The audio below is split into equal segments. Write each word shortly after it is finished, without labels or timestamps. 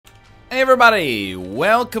Hey everybody,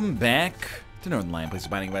 welcome back to Northernlion, place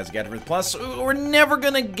of binding by AFTERBIRTH Plus. We're never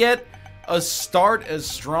gonna get a start as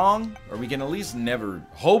strong, or we can at least never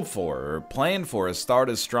hope for or plan for a start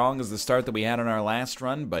as strong as the start that we had on our last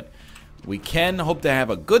run, but we can hope to have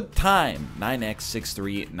a good time.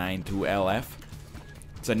 9X6392LF.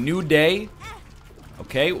 It's a new day.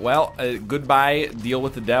 Okay, well, goodbye, deal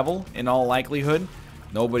with the devil, in all likelihood.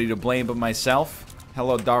 Nobody to blame but myself.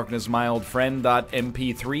 Hello, darkness, my old friend,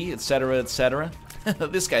 .mp3, etc., etc.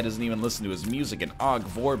 This guy doesn't even listen to his music in Og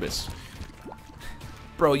Vorbis.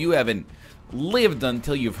 Bro, you haven't lived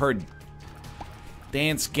until you've heard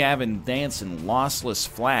Dance Gavin Dance and Lossless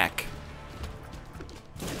Flack.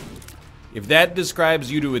 If that describes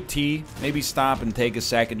you to a T, maybe stop and take a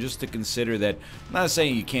second just to consider that. I'm not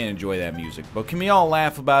saying you can't enjoy that music, but can we all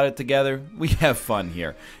laugh about it together? We have fun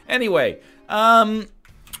here. Anyway,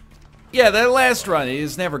 yeah, that last run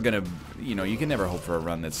is never gonna, you know, you can never hope for a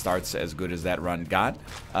run that starts as good as that run got.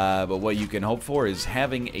 But what you can hope for is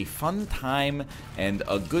having a fun time, and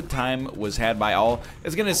a good time was had by all.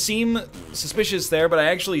 It's gonna seem suspicious there, but I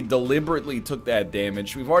actually deliberately took that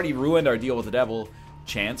damage. We've already ruined our deal with the devil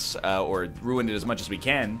chance, or ruined it as much as we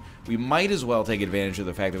can. We might as well take advantage of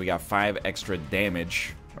the fact that we got 5 extra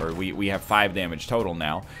damage, or we have 5 damage total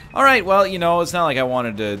now. Alright, well, you know, it's not like I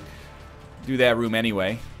wanted to do that room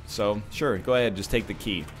anyway. So, sure, go ahead, just take the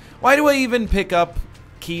key. Why do I even pick up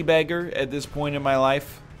Key Beggar at this point in my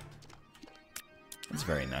life? That's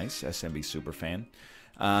very nice, SMB Superfan.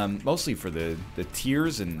 Mostly for the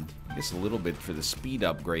tiers and I guess a little bit for the speed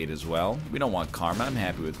upgrade as well. We don't want karma, I'm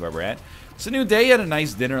happy with where we're at. It's a new day, had a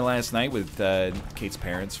nice dinner last night with Kate's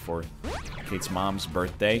parents for Kate's mom's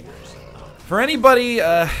birthday. For anybody,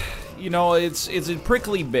 you know, it's a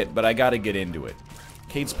prickly bit, but I gotta get into it.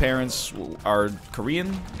 Kate's parents are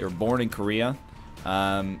Korean. They were born in Korea.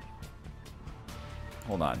 Hold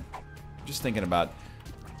on. Just thinking about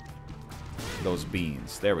those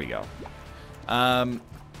beans. There we go. So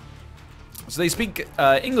they speak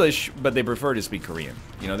English, but they prefer to speak Korean.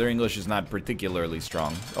 You know, their English is not particularly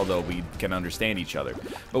strong, although we can understand each other.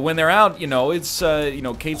 But when they're out, you know, it's, you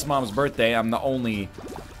know, Kate's mom's birthday. I'm the only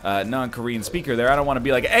non-Korean speaker there. I don't want to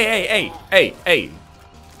be like, hey.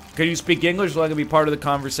 Can you speak English so I can be part of the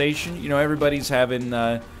conversation? You know, everybody's having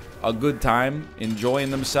a good time,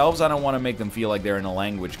 enjoying themselves. I don't want to make them feel like they're in a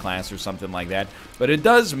language class or something like that. But it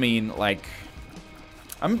does mean, like,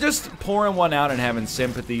 I'm just pouring one out and having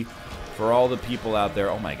sympathy for all the people out there.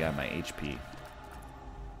 Oh my god, my HP.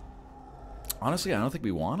 Honestly, I don't think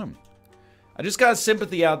we want them. I just got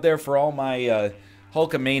sympathy out there for all my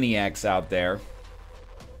Hulkamaniacs out there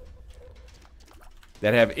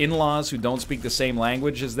that have in-laws who don't speak the same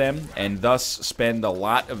language as them, and thus spend a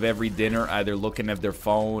lot of every dinner either looking at their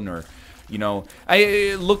phone or, you know,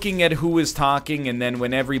 looking at who is talking, and then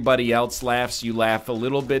when everybody else laughs, you laugh a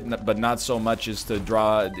little bit, but not so much as to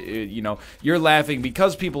draw, you know, you're laughing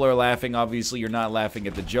because people are laughing. Obviously, you're not laughing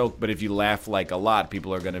at the joke, but if you laugh like a lot,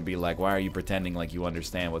 people are going to be like, why are you pretending like you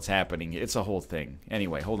understand what's happening? It's a whole thing.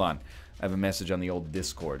 Anyway, hold on. I have a message on the old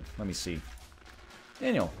Discord. Let me see.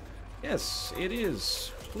 Daniel. Yes, it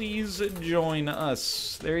is. Please join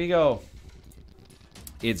us. There you go.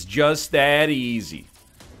 It's just that easy.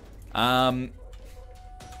 And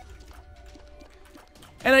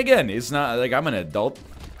again, it's not like I'm an adult.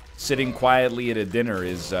 Sitting quietly at a dinner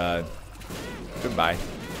is, goodbye.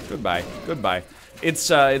 Goodbye. Goodbye. It's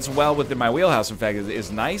well within my wheelhouse. In fact, it's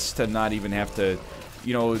nice to not even have to,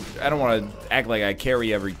 you know, I don't want to act like I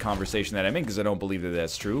carry every conversation that I'm in because I don't believe that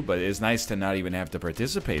that's true, but it's nice to not even have to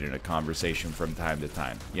participate in a conversation from time to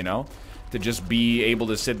time, you know? To just be able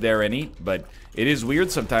to sit there and eat, but it is weird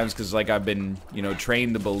sometimes because, like, I've been, you know,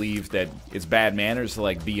 trained to believe that it's bad manners to,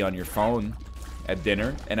 like, be on your phone at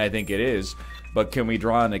dinner, and I think it is, but can we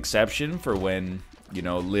draw an exception for when, you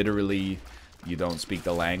know, literally you don't speak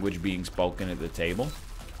the language being spoken at the table?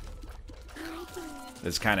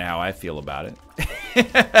 That's kind of how I feel about it.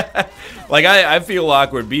 Like, I feel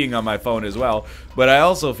awkward being on my phone as well, but I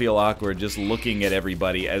also feel awkward just looking at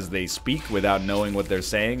everybody as they speak without knowing what they're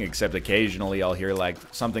saying, except occasionally I'll hear, like,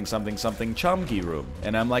 something, chamgi room.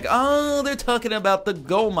 And I'm like, oh, they're talking about the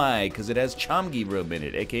gomai, because it has chamgi room in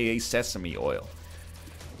it, aka sesame oil.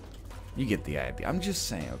 You get the idea. I'm just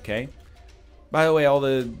saying, okay? By the way, all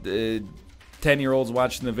the 10-year-olds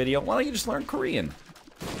watching the video, why don't you just learn Korean?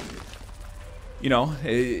 You know,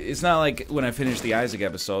 it's not like when I finish the Isaac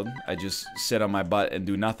episode, I just sit on my butt and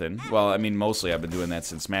do nothing. Well, I mean, mostly I've been doing that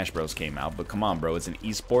since Smash Bros. Came out, but come on, bro, it's an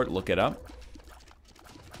esport, look it up.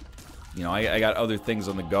 You know, I got other things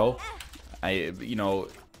on the go. You know,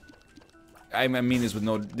 I mean this with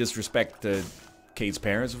no disrespect to Kate's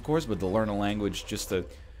parents, of course, but to learn a language just to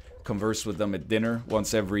converse with them at dinner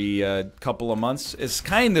once every couple of months. It's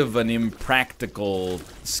kind of an impractical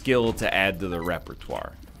skill to add to the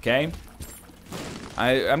repertoire, okay?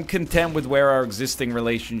 I'm content with where our existing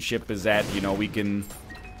relationship is at. You know, we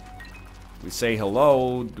say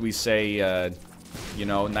hello, we say, you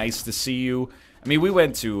know, nice to see you. I mean, we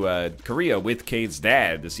went to Korea with Kate's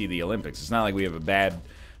dad to see the Olympics. It's not like we have a bad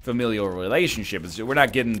familial relationship. We're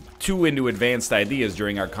not getting too into advanced ideas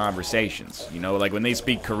during our conversations. You know, like when they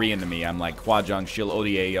speak Korean to me, I'm like, Hwajang shil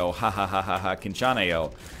odieyo, ha ha ha ha ha,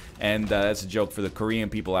 kinchaneyo. And that's a joke for the Korean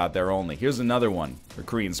people out there only. Here's another one, for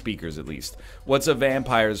Korean speakers at least. What's a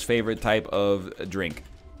vampire's favorite type of drink?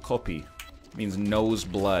 Kopi. Means nose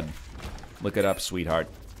blood. Look it up, sweetheart.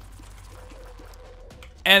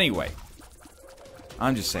 Anyway.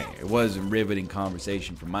 I'm just saying, it was a riveting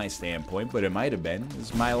conversation from my standpoint, but it might have been.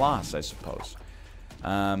 It's my loss, I suppose.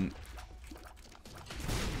 I'll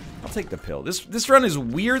take the pill. This run is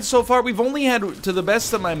weird so far. We've only had, to the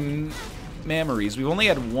best of my memories, we've only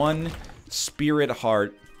had one spirit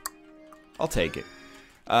heart. I'll take it.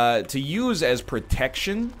 To use as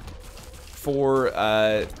protection for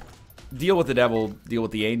deal with the devil, deal with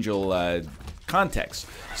the angel context.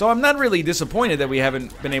 So I'm not really disappointed that we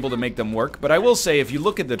haven't been able to make them work, but I will say if you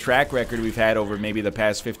look at the track record we've had over maybe the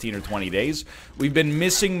past 15 or 20 days, we've been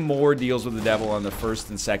missing more deals with the devil on the first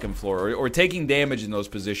and second floor, or taking damage in those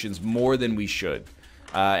positions more than we should.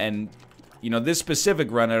 And, you know, this specific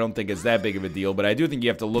run I don't think is that big of a deal, but I do think you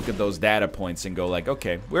have to look at those data points and go like,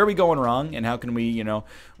 okay, where are we going wrong, and how can we, you know,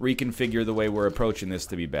 reconfigure the way we're approaching this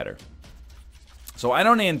to be better? So I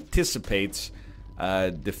don't anticipate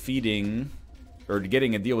defeating... or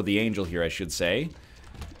getting a deal with the angel here, I should say.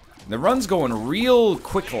 The run's going real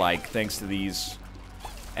quick-like thanks to these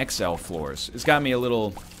XL floors. It's got me a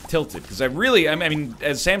little tilted, because I mean,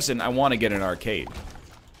 as Samson, I want to get an arcade.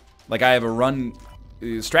 Like, I have a run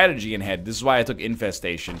strategy in head. This is why I took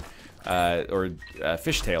Infestation, or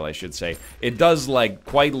Fishtail, I should say. It does, like,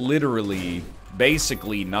 quite literally,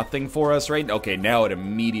 basically nothing for us, right? Okay, now it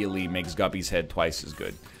immediately makes Guppy's head twice as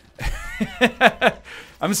good.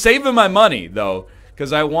 I'm saving my money, though,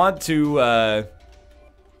 because I want to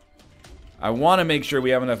make sure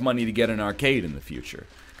we have enough money to get an arcade in the future.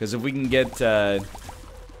 Because if we can get,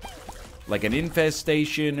 like an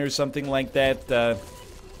infestation or something like that,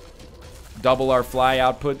 double our fly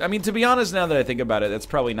output. I mean, to be honest, now that I think about it, that's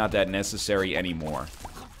probably not that necessary anymore.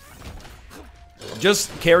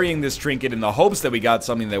 Just carrying this trinket in the hopes that we got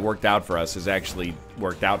something that worked out for us has actually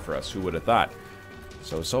worked out for us. Who would have thought?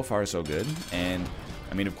 So far, so good. And,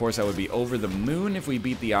 I mean, of course, I would be over the moon if we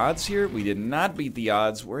beat the odds here. We did not beat the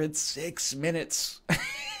odds. We're at 6 minutes.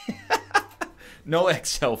 No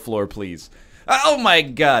XL floor, please. Oh, my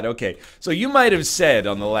God. Okay. So you might have said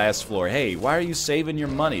on the last floor, hey, why are you saving your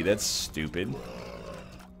money? That's stupid.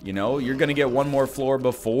 You know, you're going to get one more floor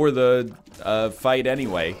before the fight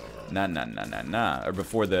anyway. Nah. Or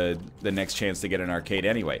before the next chance to get an arcade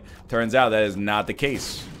anyway. Turns out that is not the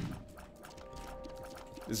case.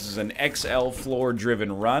 This is an XL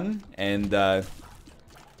floor-driven run, and that's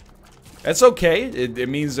okay. It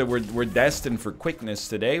means that we're destined for quickness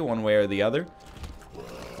today, one way or the other.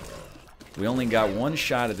 We only got one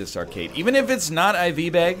shot at this arcade. Even if it's not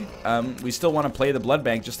IV bag, we still want to play the blood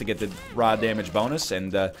bank just to get the raw damage bonus,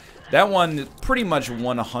 and that one pretty much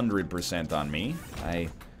 100% on me. I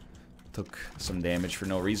took some damage for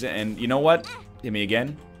no reason, and you know what? Hit me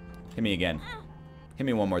again. Hit me again. Hit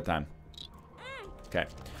me one more time. Okay.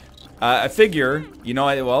 I figure, you know,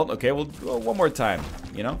 okay, well, one more time,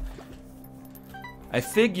 you know? I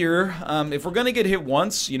figure, if we're gonna get hit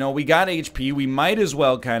once, you know, we got HP, we might as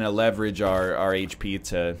well kind of leverage our HP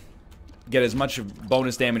to get as much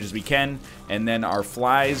bonus damage as we can, and then our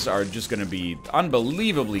flies are just gonna be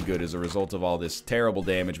unbelievably good as a result of all this terrible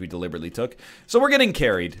damage we deliberately took. So we're getting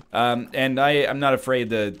carried, and I'm not afraid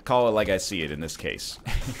to call it like I see it in this case.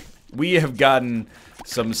 We have gotten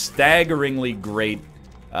some staggeringly great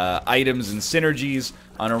items and synergies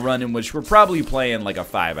on a run in which we're probably playing like a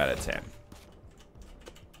 5 out of 10.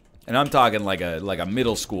 And I'm talking like a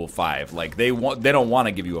middle school 5. Like they don't want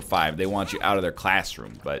to give you a 5. They want you out of their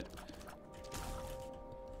classroom, but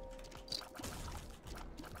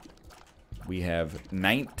we have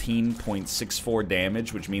 19.64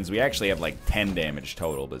 damage, which means we actually have like 10 damage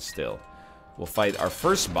total, but still. We'll fight our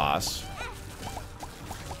first boss.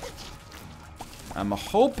 I'm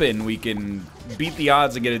hoping we can beat the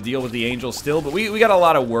odds and get a deal with the angel still, but we got a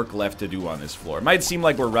lot of work left to do on this floor. It might seem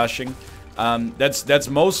like we're rushing. That's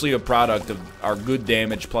mostly a product of our good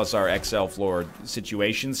damage plus our XL floor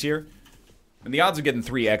situations here. And the odds of getting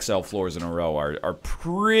 3 XL floors in a row are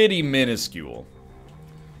pretty minuscule.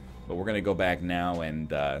 But we're going to go back now and...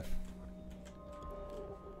 got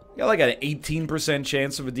like an 18%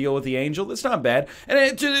 chance of a deal with the angel. That's not bad.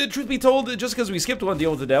 And truth be told, just because we skipped one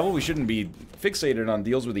deal with the devil, we shouldn't be fixated on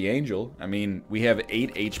deals with the angel. I mean, we have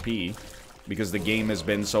 8 HP because the game has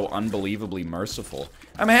been so unbelievably merciful.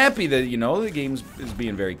 I'm happy that, you know, the game is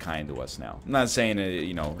being very kind to us now. I'm not saying,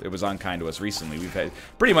 you know, it was unkind to us recently. We've had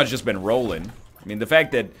pretty much just been rolling. I mean, the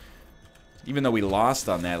fact that even though we lost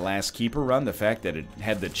on that last keeper run, the fact that it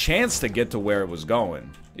had the chance to get to where it was going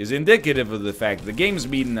is indicative of the fact that the game's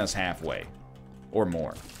meeting us halfway. Or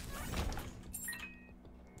more.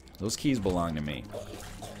 Those keys belong to me.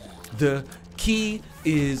 The key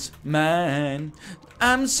is mine.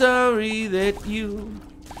 I'm sorry that you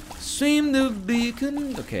seem to be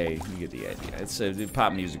okay, you get the idea. It's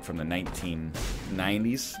pop music from the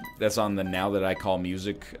 1990s. That's on the Now That I Call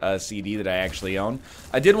Music CD that I actually own.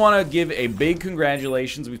 I did want to give a big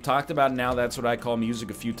congratulations. We've talked about Now That's What I Call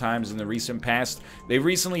Music a few times in the recent past. They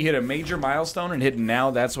recently hit a major milestone and hit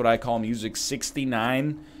Now That's What I Call Music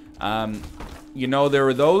 69. You know, there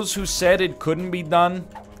were those who said it couldn't be done,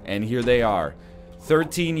 and here they are.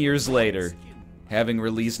 13 years later, having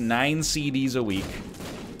released 9 CDs a week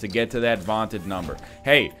to get to that vaunted number.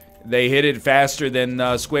 Hey, they hit it faster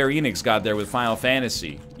than Square Enix got there with Final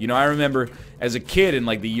Fantasy. You know, I remember as a kid in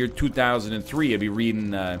like the year 2003, I'd be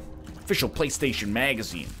reading official PlayStation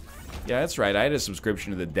magazine. Yeah, that's right, I had a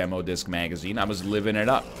subscription to the Demo Disc magazine. I was living it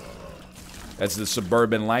up. That's the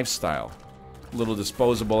suburban lifestyle. Little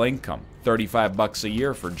disposable income. 35 bucks a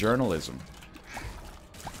year for journalism.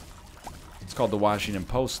 It's called the Washington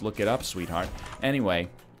Post. Look it up, sweetheart. Anyway,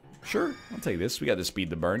 sure, I'll take this. We got the speed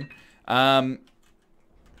to burn.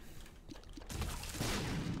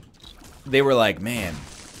 They were like, man,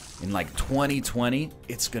 in like 2020,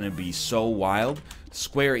 it's gonna be so wild.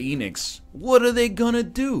 Square Enix, what are they gonna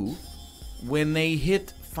do when they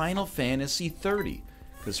hit Final Fantasy 30?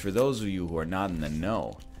 Because for those of you who are not in the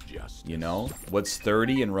know, you know, what's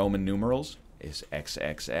 30 in Roman numerals is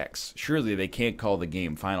XXX. Surely they can't call the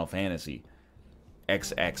game Final Fantasy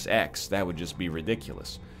XXX. That would just be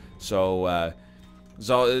ridiculous. So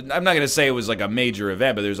I'm not going to say it was like a major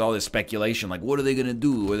event, but there's all this speculation, like, what are they going to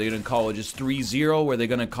do? Are they going to call it just 3-0? Are they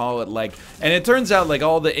going to call it like... And it turns out, like,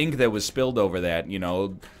 all the ink that was spilled over that, you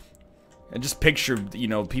know... And just picture, you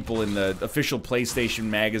know, people in the official PlayStation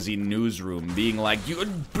Magazine newsroom being like,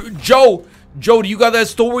 Joe, do you got that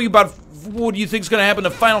story about what do you think's going to happen to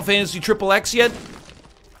Final Fantasy XXX yet?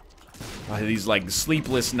 These, like,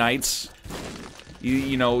 sleepless nights.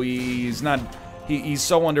 You know, he's not... He's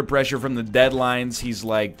so under pressure from the deadlines. He's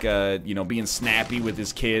like, you know, being snappy with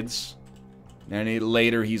his kids. And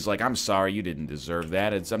later he's like, I'm sorry, you didn't deserve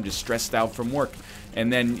that. I'm just stressed out from work.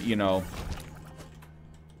 And then, you know...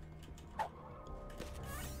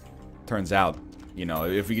 Turns out, you know,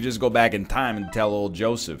 if we could just go back in time and tell old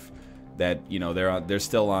Joseph that, you know, they're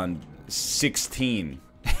still on 16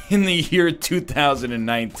 in the year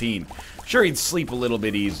 2019. Sure, he'd sleep a little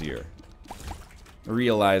bit easier.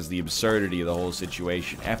 Realize the absurdity of the whole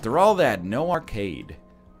situation. After all that, no arcade.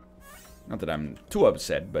 Not that I'm too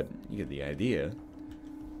upset, but you get the idea.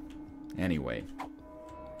 Anyway.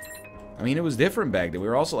 I mean, it was different back then. We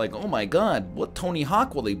were also like, oh my god, what Tony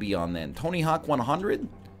Hawk will they be on then? Tony Hawk 100?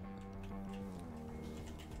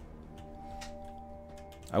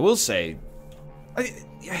 I will say, I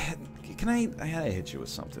had to hit you with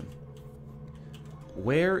something.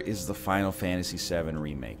 Where is the Final Fantasy VII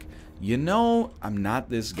remake? You know, I'm not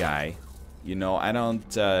this guy. You know, I don't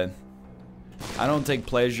take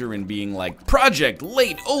pleasure in being like, project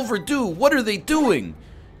late, overdue, what are they doing?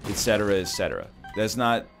 Etc., etc. That's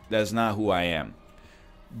not who I am.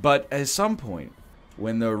 But at some point,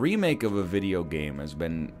 when the remake of a video game has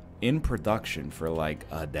been in production for like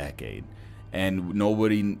a decade, and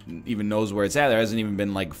nobody even knows where it's at, there hasn't even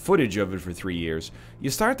been like footage of it for 3 years, you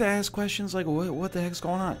start to ask questions like, what the heck's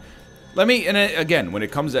going on? And again, when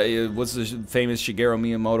it comes to, what's the famous Shigeru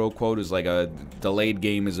Miyamoto quote, is like, a delayed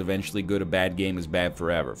game is eventually good, a bad game is bad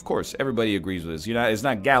forever. Of course, everybody agrees with this. You know, it's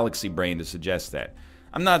not galaxy brain to suggest that.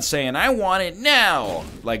 I'm not saying, I want it now!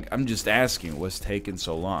 Like, I'm just asking, what's taking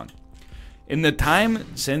so long? In the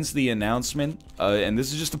time since the announcement, and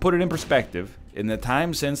this is just to put it in perspective, in the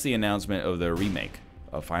time since the announcement of the remake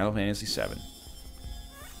of Final Fantasy VII,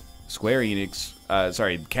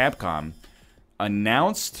 Capcom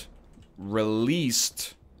announced,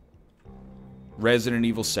 released Resident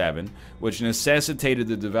Evil 7, which necessitated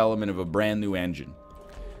the development of a brand new engine.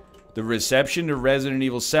 The reception to Resident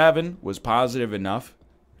Evil 7 was positive enough.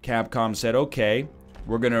 Capcom said, okay,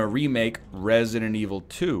 we're going to remake Resident Evil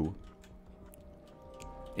 2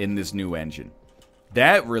 in this new engine.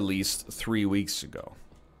 That released 3 weeks ago.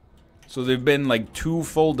 So they've been like 2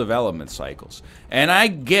 full development cycles. And I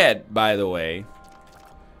get, by the way,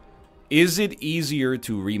 is it easier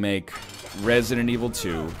to remake Resident Evil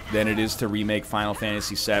 2 than it is to remake Final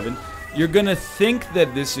Fantasy VII? You're gonna think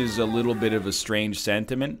that this is a little bit of a strange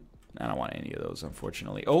sentiment. I don't want any of those,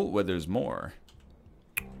 unfortunately. Oh, well, there's more.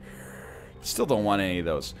 Still don't want any of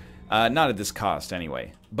those. Not at this cost,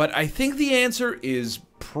 anyway. But I think the answer is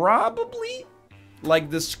probably, like,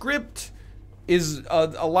 the script is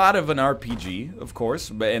a lot of an RPG, of course,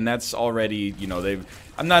 and that's already, you know,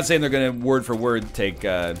 I'm not saying they're gonna word for word take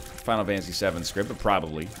Final Fantasy VII script, but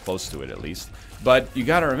probably close to it at least. But you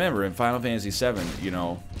gotta remember, in Final Fantasy VII, you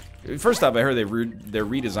know, first off, I heard they're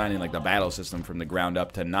redesigning like the battle system from the ground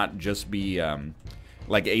up to not just be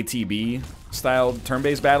like ATB style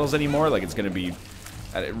turn-based battles anymore. Like it's gonna be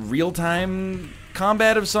real-time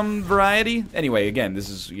combat of some variety. Anyway, again, this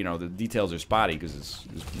is, you know, the details are spotty because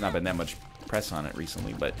there's not been that much press on it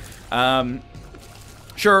recently, but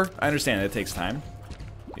sure, I understand it takes time,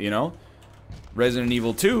 you know. Resident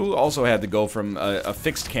Evil 2 also had to go from a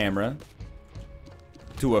fixed camera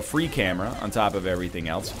to a free camera on top of everything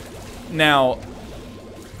else. Now,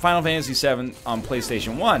 Final Fantasy VII on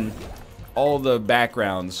PlayStation 1, all the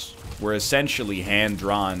backgrounds were essentially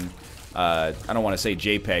hand-drawn, I don't want to say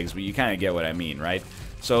JPEGs, but you kind of get what I mean, right?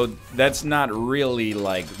 So that's not really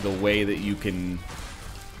like the way that you can...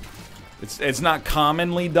 It's not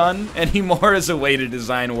commonly done anymore as a way to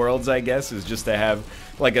design worlds, I guess, is just to have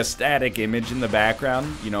like a static image in the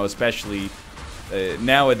background, you know, especially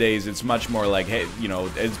nowadays it's much more like, hey, you know,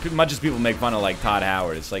 as much as people make fun of like Todd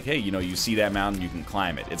Howard, it's like, hey, you know, you see that mountain, you can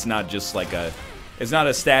climb it. It's not just like it's not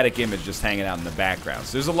a static image just hanging out in the background.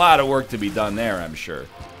 So there's a lot of work to be done there, I'm sure.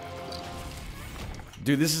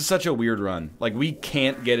 Dude, this is such a weird run. Like, we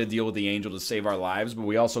can't get a deal with the Angel to save our lives, but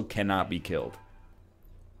we also cannot be killed.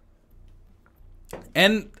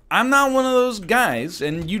 And I'm not one of those guys,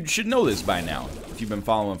 and you should know this by now, if you've been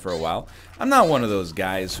following for a while. I'm not one of those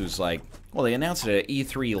guys who's like, well, they announced it at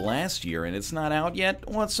E3 last year, and it's not out yet.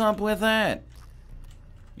 What's up with that?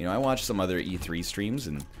 You know, I watch some other E3 streams,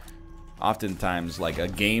 and oftentimes, like, a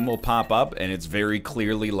game will pop up, and it's very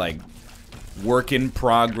clearly, like, work in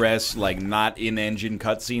progress, like, not in-engine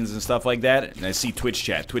cutscenes and stuff like that. And I see Twitch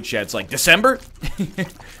chat. Twitch chat's like, December?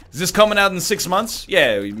 Is this coming out in 6 months?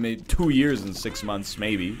 Yeah, we made 2 years in 6 months,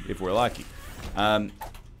 maybe, if we're lucky.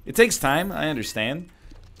 It takes time, I understand.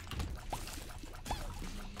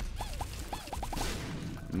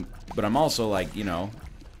 But I'm also like, you know,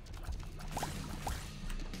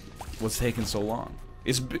 what's taking so long?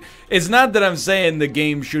 It's not that I'm saying the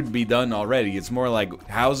game should be done already. It's more like,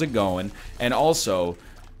 how's it going? And also,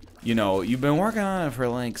 you know, you've been working on it for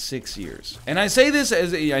like 6 years. And I say this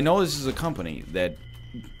as I know this is a company that,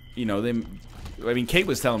 you know, I mean, Kate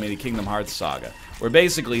was telling me the Kingdom Hearts saga, where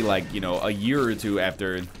basically, like, you know, a year or two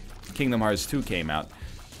after Kingdom Hearts 2 came out,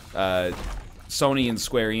 Sony and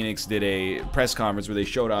Square Enix did a press conference where they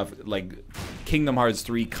showed off, like, Kingdom Hearts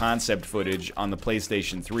 3 concept footage on the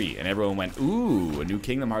PlayStation 3. And everyone went, ooh, a new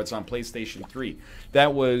Kingdom Hearts on PlayStation 3.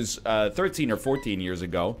 That was 13 or 14 years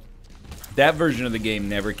ago. That version of the game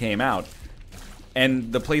never came out.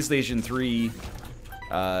 And the PlayStation 3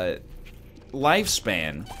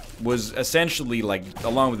 lifespan was essentially, like,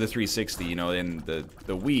 along with the 360, you know, and the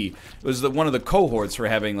Wii, it was one of the cohorts for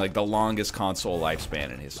having, like, the longest console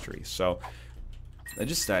lifespan in history. So...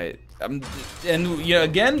 and, you know,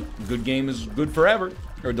 again, good game is good forever.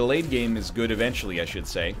 Or delayed game is good eventually, I should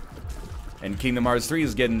say. And Kingdom Hearts 3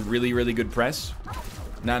 is getting really, really good press.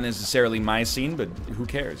 Not necessarily my scene, but who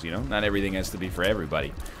cares, you know? Not everything has to be for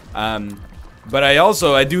everybody. But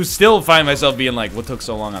I do still find myself being like, what took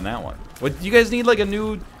so long on that one? What, you guys need like a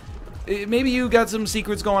new... Maybe you got some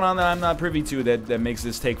secrets going on that I'm not privy to that makes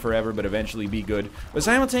this take forever, but eventually be good. But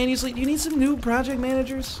simultaneously, do you need some new project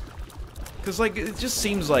managers? Because, like, it just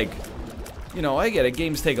seems like, you know, I get it,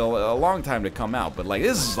 games take a long time to come out, but, like,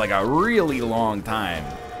 this is, like, a really long time,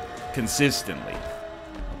 consistently.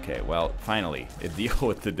 Okay, well, finally, a deal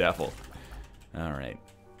with the devil. Alright.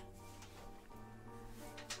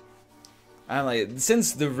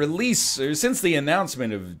 Since the release, or since the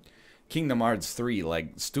announcement of Kingdom Hearts 3,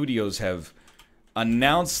 like, studios have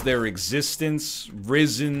announced their existence,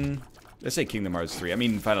 risen... Let's say Kingdom Hearts 3. I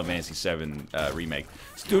mean Final Fantasy VII Remake.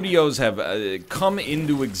 Studios have come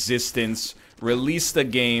into existence, released a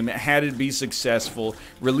game, had it be successful,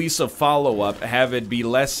 release a follow-up, have it be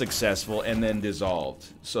less successful, and then dissolved.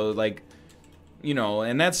 So, like, you know,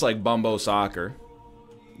 and that's like Bumbo Soccer,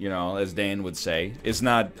 you know, as Dan would say. It's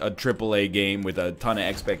not a AAA game with a ton of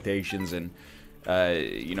expectations and,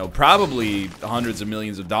 you know, probably hundreds of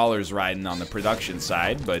millions of dollars riding on the production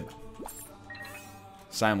side, but...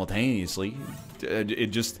 simultaneously,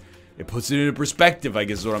 it puts it into perspective, I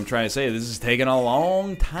guess is what I'm trying to say. This is taking a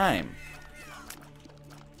long time.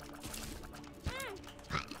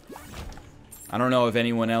 I don't know if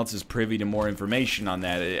anyone else is privy to more information on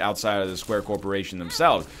that outside of the Square Corporation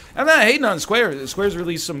themselves. I'm not hating on Square. Square's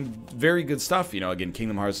released some very good stuff. You know, again,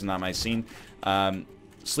 Kingdom Hearts is not my scene.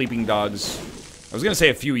 Sleeping Dogs, I was going to say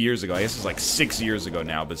a few years ago. I guess it's like 6 years ago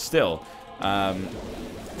now, but still.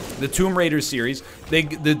 The Tomb Raider series,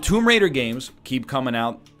 the Tomb Raider games keep coming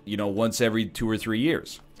out, you know, once every 2 or 3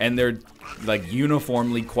 years. And they're, like,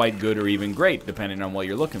 uniformly quite good or even great, depending on what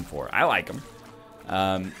you're looking for. I like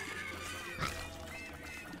them.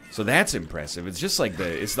 So that's impressive. It's just like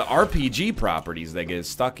it's the RPG properties that get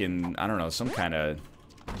stuck in, I don't know, some kind of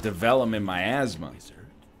development miasma.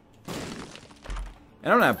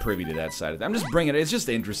 And I'm not privy to that side of it. I'm just bringing it. It's just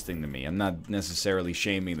interesting to me. I'm not necessarily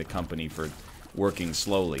shaming the company for working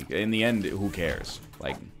slowly. In the end, who cares?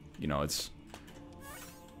 Like, you know, it's...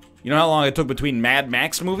 You know how long it took between Mad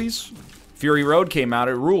Max movies? Fury Road came out,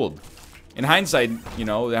 it ruled. In hindsight, you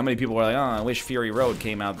know, how many people were like, oh, I wish Fury Road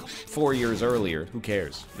came out 4 years earlier. Who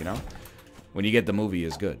cares, you know? When you get the movie,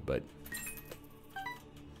 is good, but...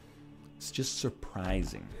 It's just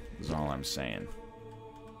surprising, is all I'm saying.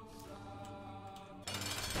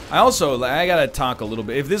 I gotta talk a little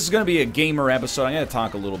bit. If this is gonna be a gamer episode, I gotta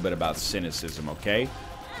talk a little bit about cynicism, okay?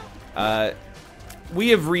 We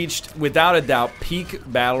have reached, without a doubt, peak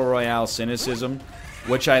Battle Royale cynicism,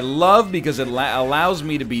 which I love because it allows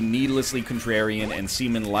me to be needlessly contrarian and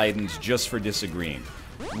seem enlightened just for disagreeing.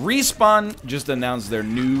 Respawn just announced their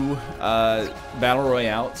new Battle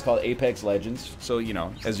Royale. It's called Apex Legends. So, you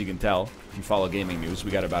know, as you can tell, if you follow gaming news,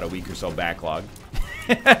 we got about a week or so backlog.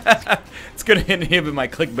 It's going to inhibit my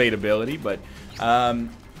clickbait ability, but...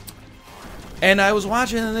 and I was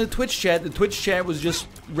watching in the Twitch chat. The Twitch chat was just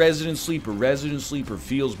Resident Sleeper. Resident Sleeper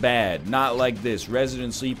feels bad. Not like this.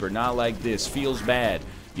 Resident Sleeper, not like this. Feels bad.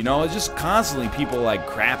 You know, it's just constantly people, like,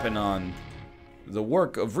 crapping on the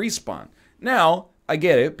work of Respawn. Now, I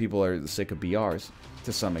get it. People are sick of BRs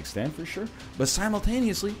to some extent, for sure. But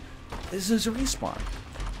simultaneously, this is a Respawn.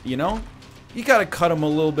 You know? You gotta cut them a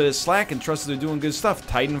little bit of slack and trust they're doing good stuff.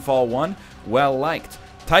 Titanfall 1, well liked.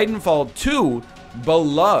 Titanfall 2,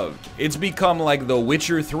 beloved. It's become like the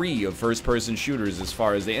Witcher 3 of first-person shooters as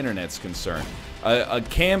far as the internet's concerned. A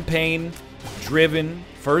campaign-driven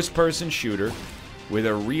first-person shooter with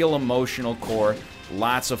a real emotional core.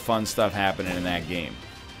 Lots of fun stuff happening in that game.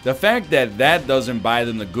 The fact that that doesn't buy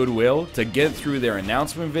them the goodwill to get through their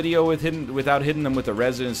announcement video without hitting them with a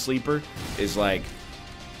Resident Sleeper is like...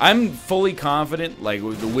 I'm fully confident, like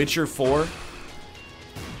with The Witcher 4,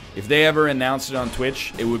 if they ever announced it on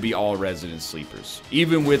Twitch, it would be all Resident Sleepers.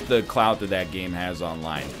 Even with the clout that that game has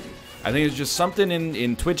online. I think it's just something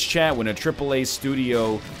in Twitch chat when a AAA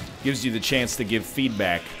studio gives you the chance to give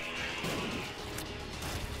feedback.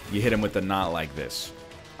 You hit them with the not like this.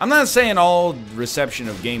 I'm not saying all reception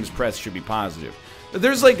of games press should be positive. But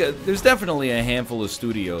there's definitely a handful of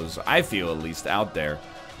studios, I feel at least, out there.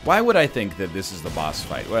 Why would I think that this is the boss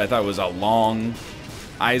fight? What I thought was a long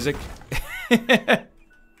Isaac.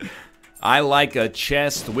 I like a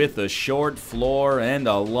chest with a short floor and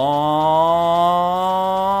a long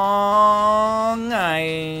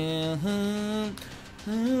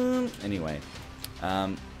Anyway,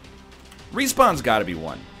 Respawn's got to be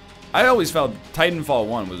one. I always felt Titanfall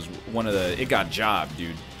 1 was one of the... It got jobbed,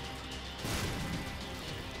 dude.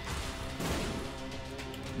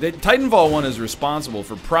 The Titanfall 1 is responsible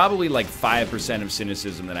for probably like 5% of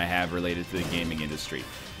cynicism that I have related to the gaming industry.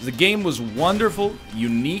 The game was wonderful,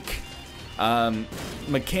 unique,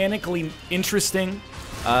 mechanically interesting,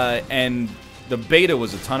 and the beta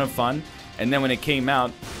was a ton of fun. And then when it came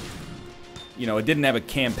out, you know, it didn't have a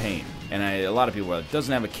campaign. And a lot of people were like, it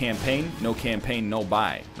doesn't have a campaign, no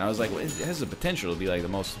buy. And I was like, well, it has the potential to be like the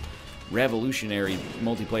most revolutionary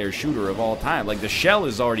multiplayer shooter of all time. Like, the shell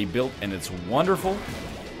is already built and it's wonderful.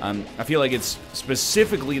 I feel like it's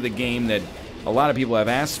specifically the game that a lot of people have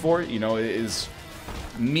asked for. You know, it is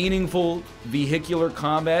meaningful vehicular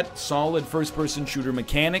combat, solid first-person shooter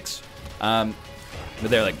mechanics. But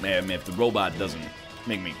they're like, man, if the robot doesn't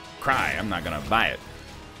make me cry, I'm not gonna buy it.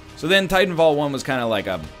 So then Titanfall 1 was kind of like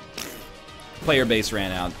a player base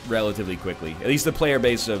ran out relatively quickly. At least the player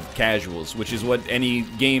base of casuals, which is what any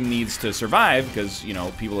game needs to survive, because, you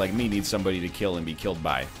know, people like me need somebody to kill and be killed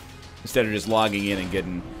by. Instead of just logging in and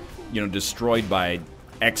getting, you know, destroyed by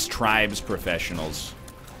X-Tribes professionals.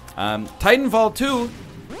 Titanfall 2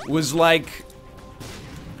 was like,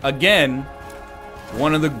 again,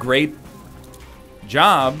 one of the great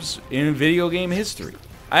jobs in video game history.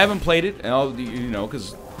 I haven't played it, and you know,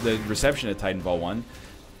 because the reception of Titanfall 1,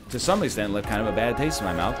 to some extent, left kind of a bad taste in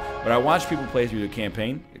my mouth. But I watched people play through the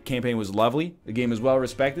campaign. The campaign was lovely. The game was well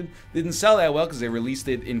respected. Didn't sell that well because they released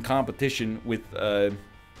it in competition with,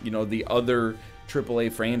 you know, the other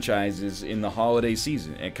AAA franchises in the holiday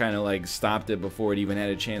season. It kind of like stopped it before it even had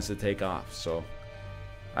a chance to take off. So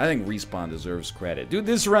I think Respawn deserves credit. Dude,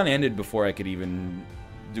 this run ended before I could even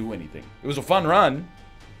do anything. It was a fun run.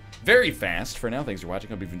 Very fast. For now, thanks for watching.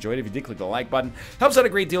 Hope you've enjoyed it. If you did, click the like button. Helps out a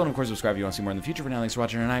great deal. And of course, subscribe if you want to see more in the future. For now, thanks for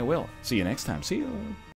watching, and I will see you next time. See you.